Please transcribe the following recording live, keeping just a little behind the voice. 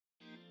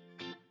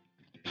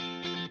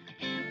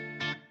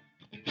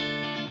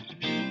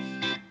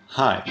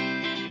Hi,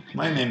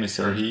 my name is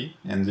Serhi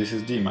and this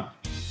is Dima.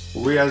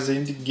 We are the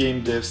indie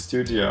game dev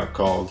studio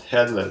called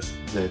Headless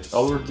that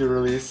already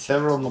released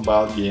several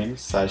mobile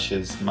games such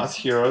as Mass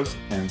Heroes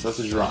and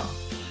Sausage Run,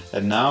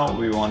 and now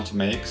we want to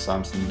make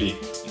something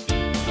big.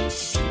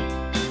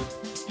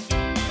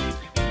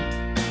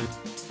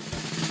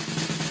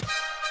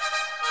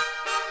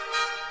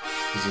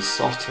 The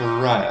software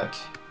Riot.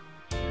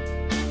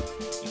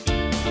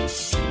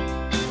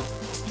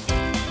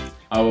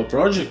 Our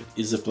project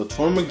is a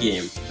platformer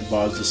game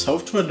about the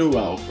software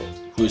developer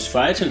who is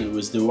fighting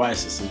with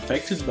devices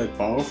infected by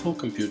powerful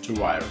computer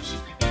virus.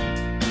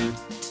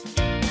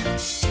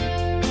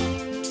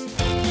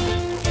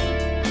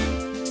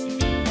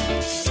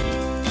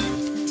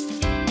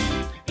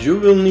 You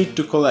will need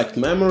to collect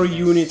memory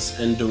units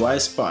and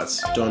device parts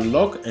to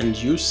unlock and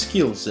use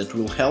skills that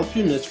will help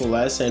you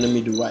neutralize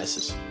enemy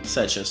devices,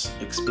 such as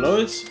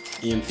exploits,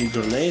 EMP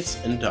grenades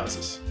and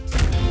others.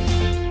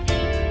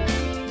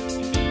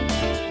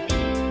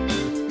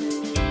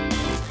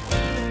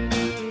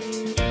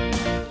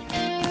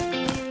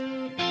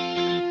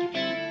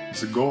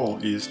 The goal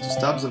is to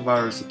stop the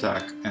virus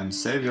attack and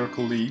save your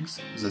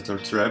colleagues that are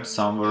trapped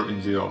somewhere in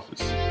the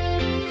office.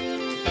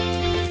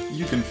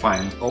 You can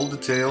find all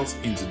details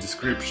in the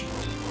description.